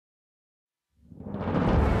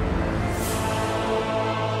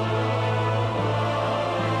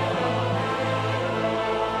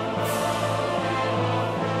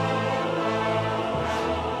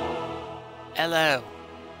Hello.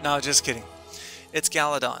 No, just kidding. It's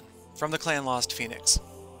Galadon from the clan Lost Phoenix.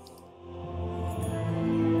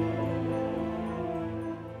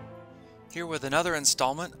 Here with another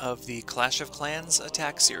installment of the Clash of Clans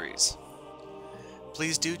attack series.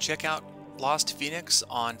 Please do check out Lost Phoenix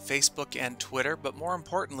on Facebook and Twitter, but more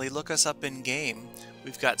importantly, look us up in game.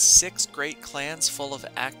 We've got 6 great clans full of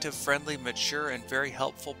active, friendly, mature, and very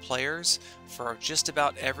helpful players for just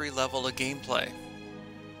about every level of gameplay.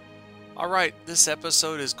 Alright, this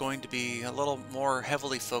episode is going to be a little more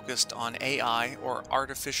heavily focused on AI, or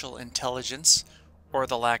artificial intelligence, or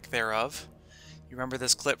the lack thereof. You remember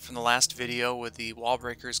this clip from the last video with the wall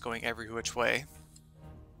breakers going every which way.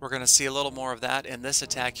 We're going to see a little more of that in this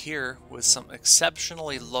attack here with some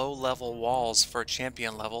exceptionally low level walls for a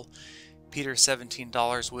champion level. Peter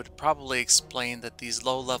 $17 would probably explain that these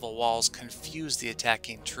low level walls confuse the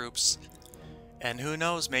attacking troops, and who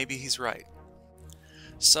knows, maybe he's right.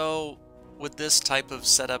 So with this type of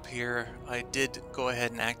setup here, I did go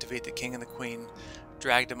ahead and activate the king and the queen,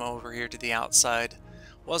 dragged them over here to the outside.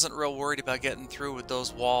 Wasn't real worried about getting through with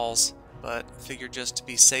those walls, but figured just to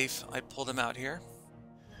be safe I'd pull them out here.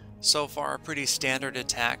 So far, a pretty standard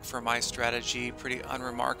attack for my strategy, pretty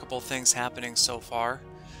unremarkable things happening so far.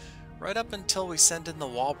 Right up until we send in the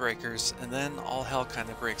wall breakers, and then all hell kind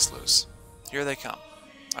of breaks loose. Here they come.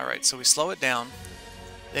 Alright, so we slow it down.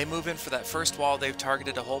 They move in for that first wall, they've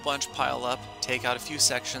targeted a whole bunch, pile up, take out a few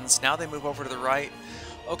sections. Now they move over to the right.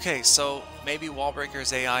 Okay, so maybe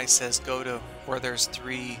Wallbreaker's AI says go to where there's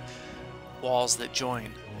 3 walls that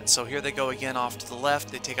join. And so here they go again off to the left,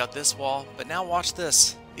 they take out this wall, but now watch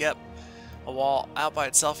this. Yep, a wall out by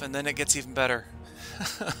itself, and then it gets even better.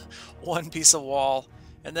 One piece of wall,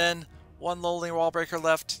 and then one lonely Wallbreaker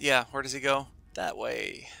left. Yeah, where does he go? That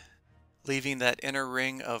way. Leaving that inner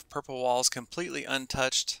ring of purple walls completely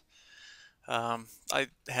untouched. I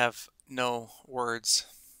have no words.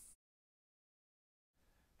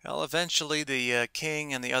 Well, eventually the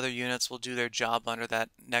king and the other units will do their job under that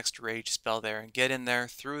next rage spell there and get in there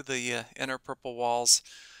through the inner purple walls.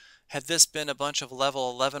 Had this been a bunch of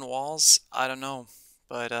level 11 walls, I don't know,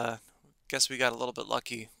 but guess we got a little bit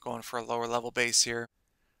lucky going for a lower level base here.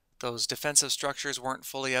 Those defensive structures weren't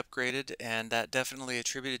fully upgraded, and that definitely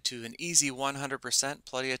attributed to an easy 100%,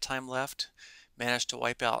 plenty of time left. Managed to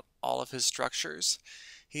wipe out all of his structures.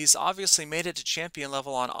 He's obviously made it to champion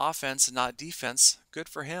level on offense and not defense. Good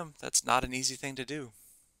for him. That's not an easy thing to do.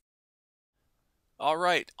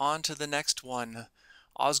 Alright, on to the next one.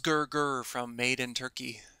 Ozgur from Made in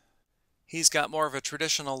Turkey. He's got more of a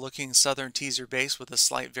traditional looking southern teaser base with a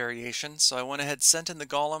slight variation, so I went ahead, sent in the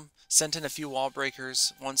golem, sent in a few wall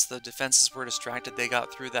breakers. Once the defenses were distracted, they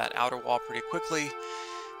got through that outer wall pretty quickly.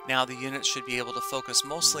 Now the units should be able to focus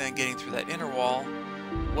mostly on getting through that inner wall.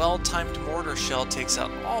 Well-timed mortar shell takes out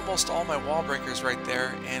almost all my wall breakers right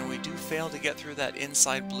there, and we do fail to get through that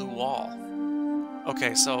inside blue wall.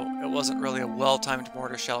 Okay, so it wasn't really a well-timed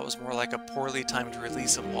mortar shell, it was more like a poorly timed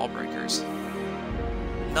release of wall breakers.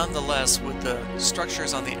 Nonetheless, with the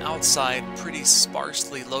structures on the outside pretty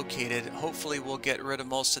sparsely located, hopefully we'll get rid of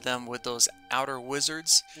most of them with those outer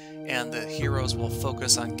wizards, and the heroes will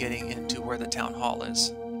focus on getting into where the town hall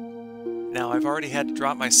is. Now, I've already had to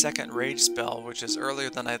drop my second rage spell, which is earlier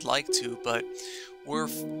than I'd like to, but we're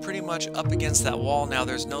pretty much up against that wall now.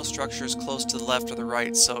 There's no structures close to the left or the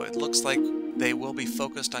right, so it looks like they will be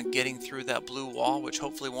focused on getting through that blue wall, which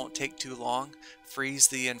hopefully won't take too long. Freeze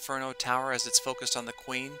the Inferno Tower as it's focused on the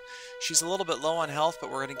Queen. She's a little bit low on health,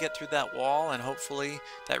 but we're going to get through that wall, and hopefully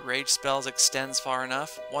that rage spell extends far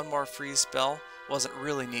enough. One more freeze spell. Wasn't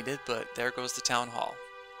really needed, but there goes the Town Hall.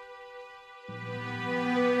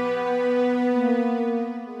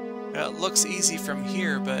 It looks easy from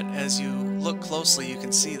here, but as you look closely, you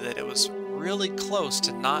can see that it was really close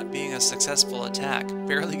to not being a successful attack.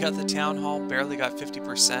 Barely got the town hall, barely got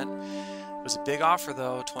 50%. It was a big offer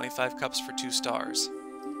though, 25 cups for 2 stars.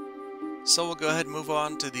 So we'll go ahead and move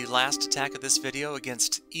on to the last attack of this video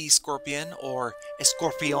against E-Scorpion, or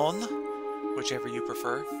Escorpion, whichever you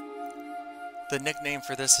prefer. The nickname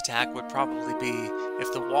for this attack would probably be,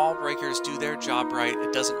 if the wall breakers do their job right,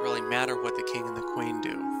 it doesn't really matter what the king and the queen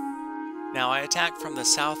do. Now, I attack from the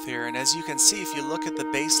south here, and as you can see, if you look at the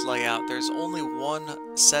base layout, there's only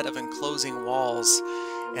one set of enclosing walls,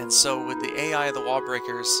 and so with the AI of the wall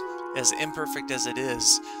breakers, as imperfect as it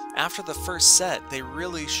is, after the first set, they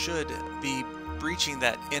really should be breaching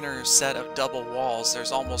that inner set of double walls.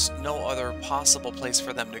 There's almost no other possible place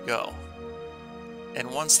for them to go. And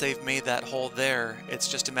once they've made that hole there, it's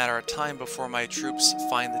just a matter of time before my troops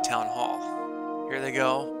find the town hall. Here they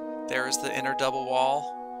go. There's the inner double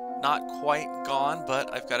wall. Not quite gone,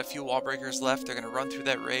 but I've got a few wall breakers left. They're going to run through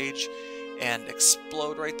that rage, and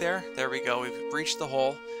explode right there. There we go, we've breached the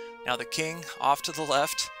hole. Now the king off to the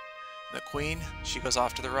left, the queen, she goes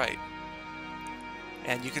off to the right.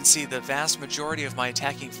 And you can see the vast majority of my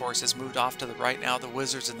attacking force has moved off to the right now. The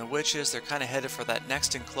wizards and the witches, they're kind of headed for that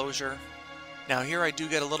next enclosure. Now here I do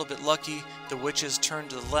get a little bit lucky. The witches turn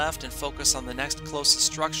to the left and focus on the next closest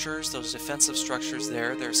structures, those defensive structures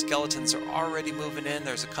there. Their skeletons are already moving in.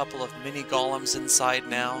 There's a couple of mini golems inside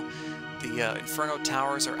now. The Inferno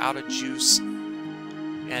towers are out of juice.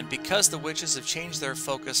 And because the witches have changed their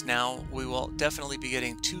focus now, we will definitely be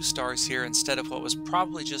getting 2 stars here instead of what was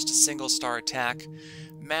probably just a single star attack.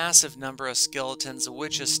 Massive number of skeletons, the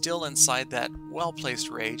witches still inside that well-placed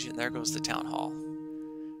rage, and there goes the town hall.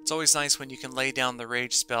 It's always nice when you can lay down the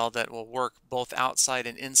rage spell that will work both outside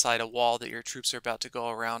and inside a wall that your troops are about to go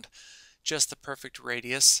around. Just the perfect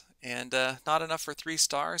radius, and not enough for 3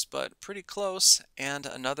 stars, but pretty close, and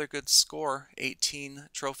another good score, 18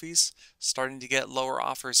 trophies, starting to get lower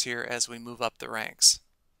offers here as we move up the ranks.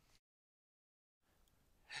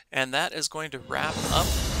 And that is going to wrap up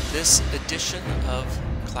this edition of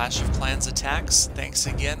Clash of Clans Attacks. Thanks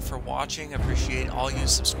again for watching. Appreciate all you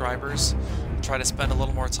subscribers. Try to spend a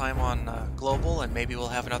little more time on Global, and maybe we'll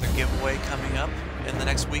have another giveaway coming up in the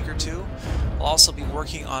next week or two. I'll also be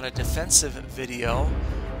working on a defensive video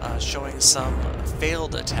showing some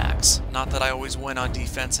failed attacks. Not that I always win on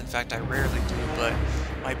defense, in fact I rarely do, but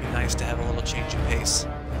it might be nice to have a little change of pace.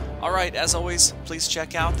 Alright, as always, please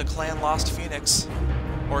check out the clan Lost Phoenix.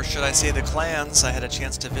 Or should I say the clans. I had a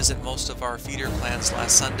chance to visit most of our feeder clans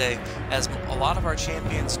last Sunday, as a lot of our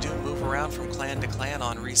champions do move around from clan to clan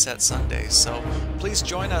on Reset Sundays. So please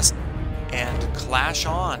join us and clash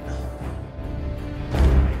on!